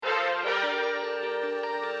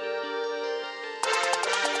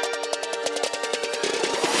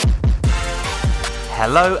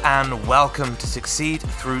Hello and welcome to Succeed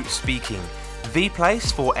Through Speaking, the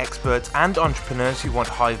place for experts and entrepreneurs who want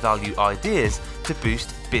high-value ideas to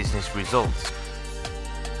boost business results.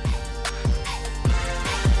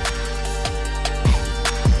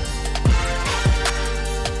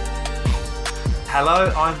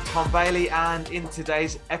 Hello, I'm Tom Bailey, and in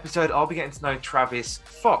today's episode, I'll be getting to know Travis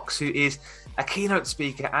Fox, who is a keynote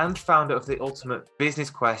speaker and founder of the Ultimate Business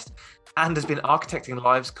Quest, and has been architecting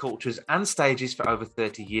lives, cultures, and stages for over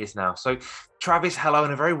 30 years now. So, Travis, hello,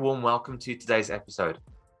 and a very warm welcome to today's episode.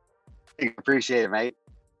 Appreciate it, mate.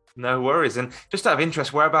 No worries. And just out of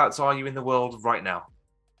interest, whereabouts are you in the world right now?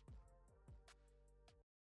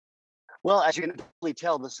 Well, as you can probably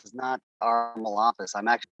tell, this is not our normal office. I'm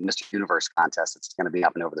actually in Mr. Universe contest. It's going to be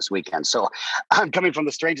happening over this weekend. So I'm coming from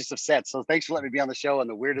the strangest of sets. So thanks for letting me be on the show in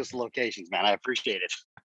the weirdest locations, man. I appreciate it.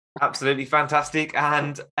 Absolutely fantastic.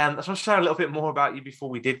 And I just want to share a little bit more about you before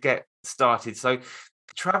we did get started. So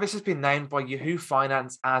Travis has been named by Yahoo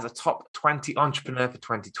Finance as a top 20 entrepreneur for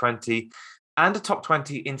 2020 and a top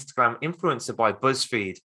 20 Instagram influencer by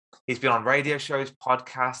BuzzFeed. He's been on radio shows,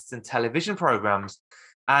 podcasts, and television programs,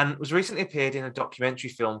 and was recently appeared in a documentary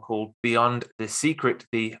film called Beyond the Secret,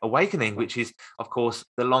 The Awakening, which is, of course,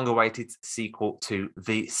 the long-awaited sequel to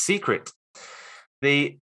The Secret.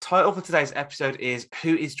 The title for today's episode is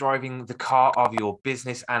Who is Driving the Car of Your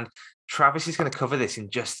Business? And Travis is going to cover this in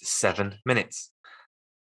just 7 minutes.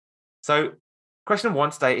 So question one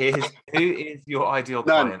today is, who is your ideal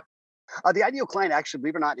client? The ideal client, actually,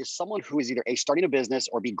 believe it or not, is someone who is either starting a business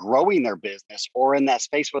or be growing their business or in that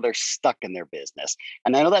space where they're stuck in their business.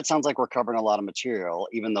 And I know that sounds like we're covering a lot of material,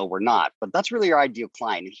 even though we're not, but that's really our ideal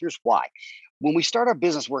client. And here's why. When we start our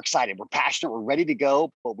business, we're excited, we're passionate, we're ready to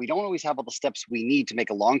go, but we don't always have all the steps we need to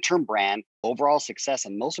make a long-term brand, overall success,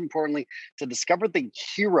 and most importantly, to discover the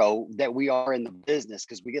hero that we are in the business,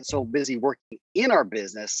 because we get so busy working in our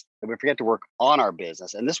business that we forget to work on our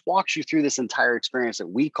business. And this walks you through this entire experience that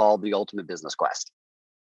we call the Ultimate Business Quest.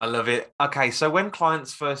 I love it. Okay, so when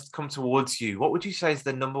clients first come towards you, what would you say is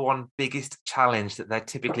the number one biggest challenge that they're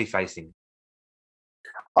typically facing?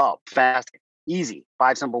 Oh, fast, easy,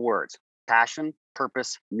 5 simple words. Passion,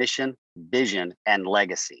 purpose, mission, vision, and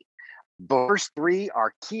legacy. The first 3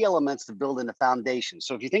 are key elements to building a foundation.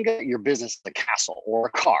 So if you think of your business as a castle or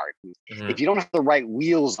a car, if you don't have the right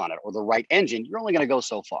wheels on it or the right engine, you're only going to go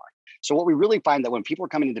so far. So what we really find that when people are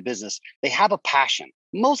coming into business, they have a passion.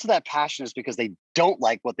 Most of that passion is because they don't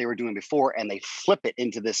like what they were doing before and they flip it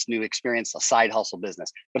into this new experience, a side hustle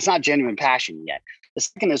business. But it's not genuine passion yet. The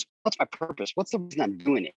second is, what's my purpose? What's the reason I'm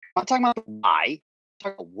doing it? I'm not talking about why.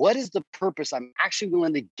 What is the purpose I'm actually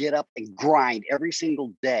willing to get up and grind every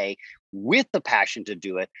single day with the passion to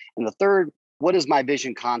do it? And the third, what is my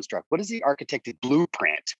vision construct? What is the architected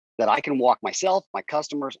blueprint that I can walk myself, my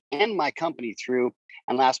customers, and my company through?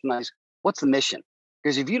 And last but not least, what's the mission?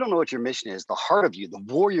 Because if you don't know what your mission is, the heart of you, the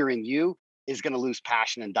warrior in you, is going to lose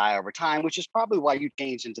passion and die over time, which is probably why you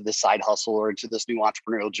changed into this side hustle or into this new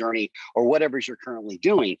entrepreneurial journey or whatever you're currently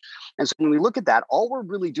doing. And so when we look at that, all we're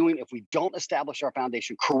really doing, if we don't establish our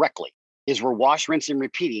foundation correctly, is we're wash, rinse, and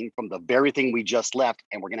repeating from the very thing we just left,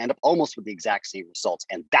 and we're going to end up almost with the exact same results.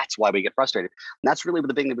 And that's why we get frustrated. And that's really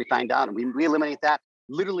the thing that we find out. And we eliminate that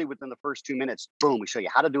literally within the first 2 minutes. Boom, we show you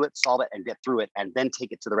how to do it, solve it, and get through it, and then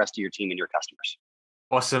take it to the rest of your team and your customers.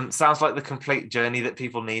 Awesome. Sounds like the complete journey that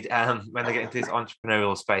people need when they get into this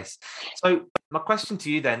entrepreneurial space. So my question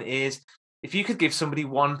to you then is, if you could give somebody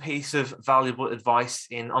one piece of valuable advice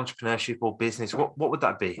in entrepreneurship or business, what would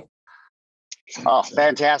that be? Oh,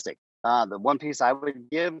 fantastic. The one piece I would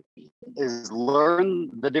give is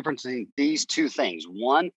learn the difference between these 2 things.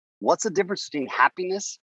 One, what's the difference between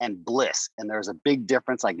happiness and bliss? And there's a big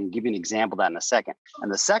difference. I can give you an example of that in a second.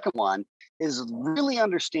 And the second one is really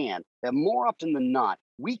understand that more often than not,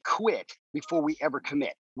 we quit before we ever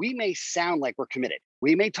commit. We may sound like we're committed.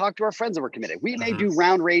 We may talk to our friends that we're committed. We may do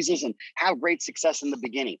round raises and have great success in the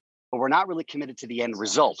beginning, but we're not really committed to the end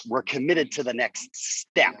result. We're committed to the next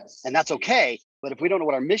step, and that's okay. But if we don't know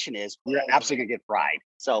what our mission is, we're absolutely gonna get fried.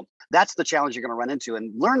 So that's the challenge you're gonna run into,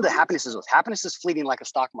 and learn that happiness is fleeting like a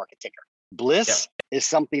stock market ticker. Bliss is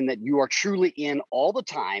something that you are truly in all the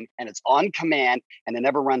time, and it's on command, and it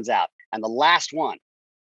never runs out. And the last one,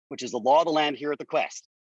 which is the law of the land here at the Quest.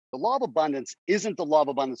 The law of abundance isn't the law of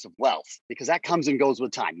abundance of wealth, because that comes and goes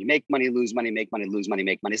with time. You make money, lose money, make money, lose money,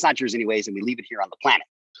 make money. It's not yours anyways, and we leave it here on the planet.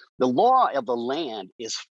 The law of the land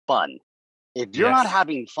is fun. If you're not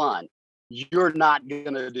having fun, you're not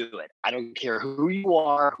going to do it. I don't care who you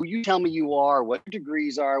are, who you tell me you are, what your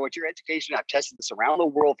degrees are, what your education. I've tested this around the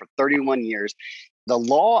world for 31 years. The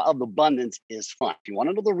law of abundance is fun. If you want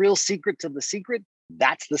to know the real secret to the secret,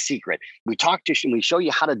 That's the secret. We talk to you and we show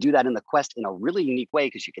you how to do that in the quest in a really unique way,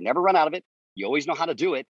 because you can never run out of it. You always know how to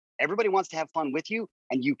do it. Everybody wants to have fun with you,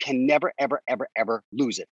 and you can never, ever, ever, ever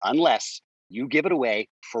lose it unless you give it away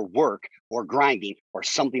for work or grinding or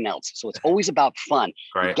something else. So it's always about fun.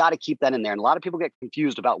 Great. You got to keep that in there. And a lot of people get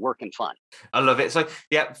confused about work and fun. I love it. So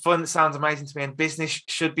yeah, fun sounds amazing to me, and business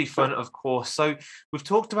should be fun, of course. So we've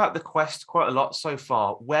talked about the quest quite a lot so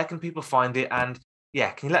far. Where can people find it? And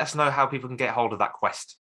yeah, can you let us know how people can get hold of that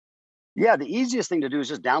quest? Yeah, the easiest thing to do is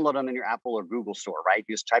just download them in your Apple or Google store, right?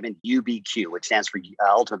 You just type in UBQ, which stands for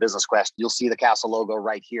Ultimate Business Quest. You'll see the castle logo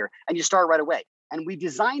right here, and you start right away. And we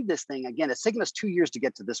designed this thing, again, it's taken us 2 years to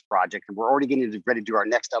get to this project, and we're already getting ready to do our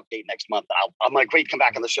next update next month. I'm going to come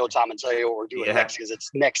back on the show, Tom, and tell you what we're doing next, because it's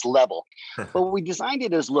next level. But we designed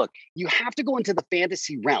it as, look, you have to go into the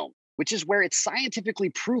fantasy realm, which is where it's scientifically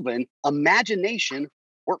proven imagination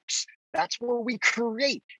works. That's where we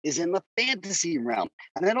create, is in the fantasy realm.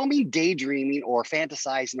 And I don't mean daydreaming or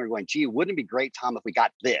fantasizing or going, gee, wouldn't it be great, Tom, if we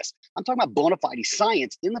got this? I'm talking about bona fide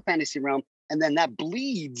science in the fantasy realm, and then that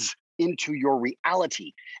bleeds into your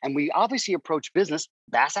reality. And we obviously approach business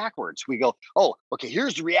backwards. We go, oh, okay,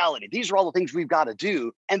 here's the reality. These are all the things we've got to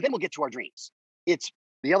do. And then we'll get to our dreams. It's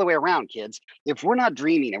the other way around, kids. If we're not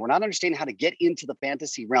dreaming and we're not understanding how to get into the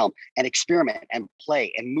fantasy realm and experiment and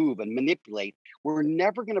play and move and manipulate, we're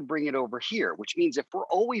never going to bring it over here, which means if we're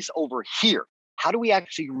always over here, how do we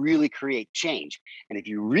actually really create change? And if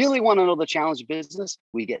you really want to know the challenge of business,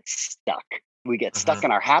 we get stuck. We get stuck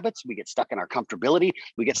in our habits. We get stuck in our comfortability.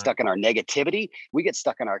 We get stuck in our negativity. We get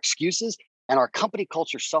stuck in our excuses. And our company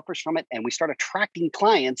culture suffers from it. And we start attracting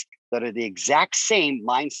clients that are the exact same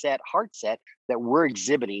mindset, heart set that we're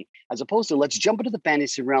exhibiting, as opposed to let's jump into the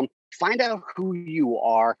fantasy realm, find out who you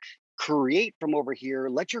are, create from over here,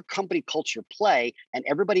 let your company culture play, and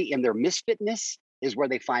everybody in their misfitness is where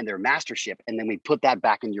they find their mastership. And then we put that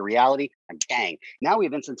back in your reality, and bang, now we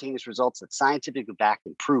have instantaneous results that's scientifically backed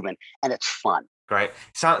and proven, and it's fun. Great.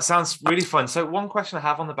 Sounds really fun. So one question I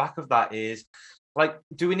have on the back of that is, like,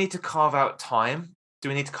 do we need to carve out time? Do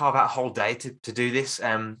we need to carve out a whole day to do this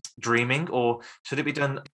dreaming, or should it be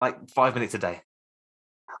done like 5 minutes a day?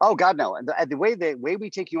 Oh God, no. And the way we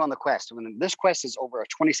take you on the quest, when this quest is over a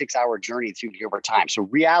 26-hour journey through over time. So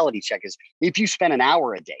reality check is, if you spend an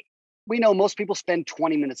hour a day, we know most people spend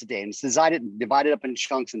 20 minutes a day, and it's divided up in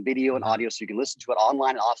chunks and video and audio, so you can listen to it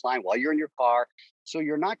online and offline while you're in your car. So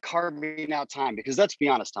you're not carving out time, because let's be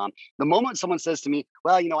honest, Tom, the moment someone says to me,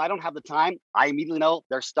 well, I don't have the time, I immediately know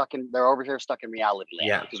they're over here stuck in reality land.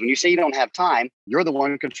 Yeah. Because when you say you don't have time, you're the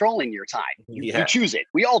one controlling your time. You choose it.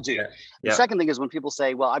 We all do. Yeah. The second thing is when people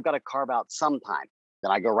say, well, I've got to carve out some time.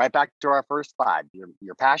 Then I go right back to our first 5.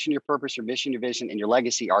 Your passion, your purpose, your mission, your vision, and your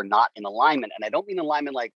legacy are not in alignment. And I don't mean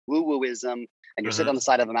alignment like woo-wooism, and you're sitting on the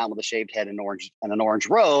side of a mountain with a shaved head and an orange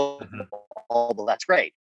robe, although that's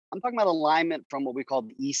great. I'm talking about alignment from what we call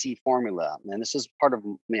the EC formula. And this is part of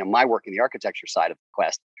my work in the architecture side of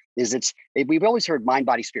Quest, we've always heard mind,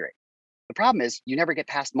 body, spirit. The problem is you never get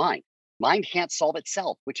past mind. Mind can't solve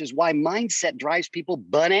itself, which is why mindset drives people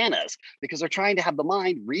bananas, because they're trying to have the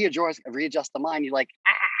mind readjust the mind. You're like,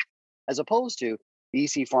 as opposed to the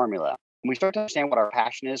EC formula. When we start to understand what our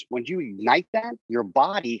passion is, when you ignite that, your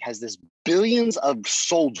body has this billions of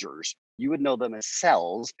soldiers. You would know them as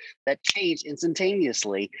cells that change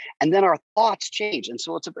instantaneously. And then our thoughts change. And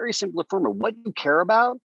so it's a very simple formula. What you care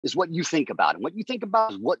about is what you think about. And what you think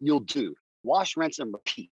about is what you'll do. Wash, rinse, and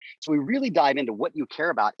repeat. So we really dive into what you care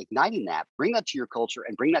about, igniting that, bring that to your culture,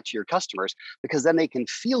 and bring that to your customers, because then they can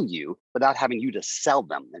feel you without having you to sell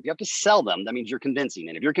them. If you have to sell them, that means you're convincing.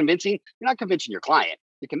 And if you're convincing, you're not convincing your client,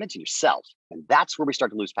 you're convincing yourself. And that's where we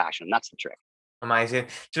start to lose passion. And that's the trick. Amazing. Do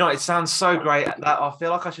you know what? It sounds so great that I feel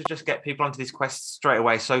like I should just get people onto this quest straight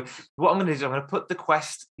away. So what I'm going to do is I'm going to put the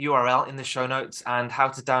quest URL in the show notes and how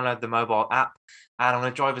to download the mobile app. And I'm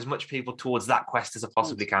going to drive as much people towards that quest as I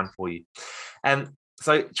possibly can for you.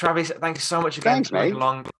 So Travis, thank you so much again for coming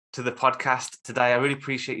along to the podcast today. I really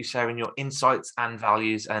appreciate you sharing your insights and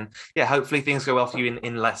values. And yeah, hopefully things go well for you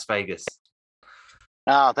in Las Vegas.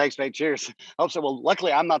 Oh, thanks, mate. Cheers. Hope so. Well,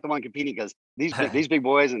 luckily, I'm not the one competing, because these big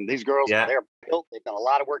boys and these girls, they're built. They've done a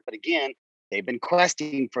lot of work. But again, they've been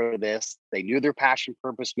questing for this. They knew their passion,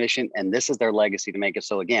 purpose, mission, and this is their legacy to make it.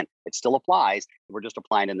 So again, it still applies. We're just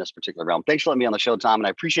applying in this particular realm. Thanks for letting me on the show, Tom. And I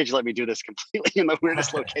appreciate you letting me do this completely in the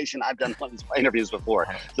weirdest location. I've done one of these interviews before.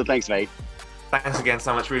 So thanks, mate. Thanks again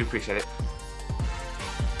so much. Really appreciate it.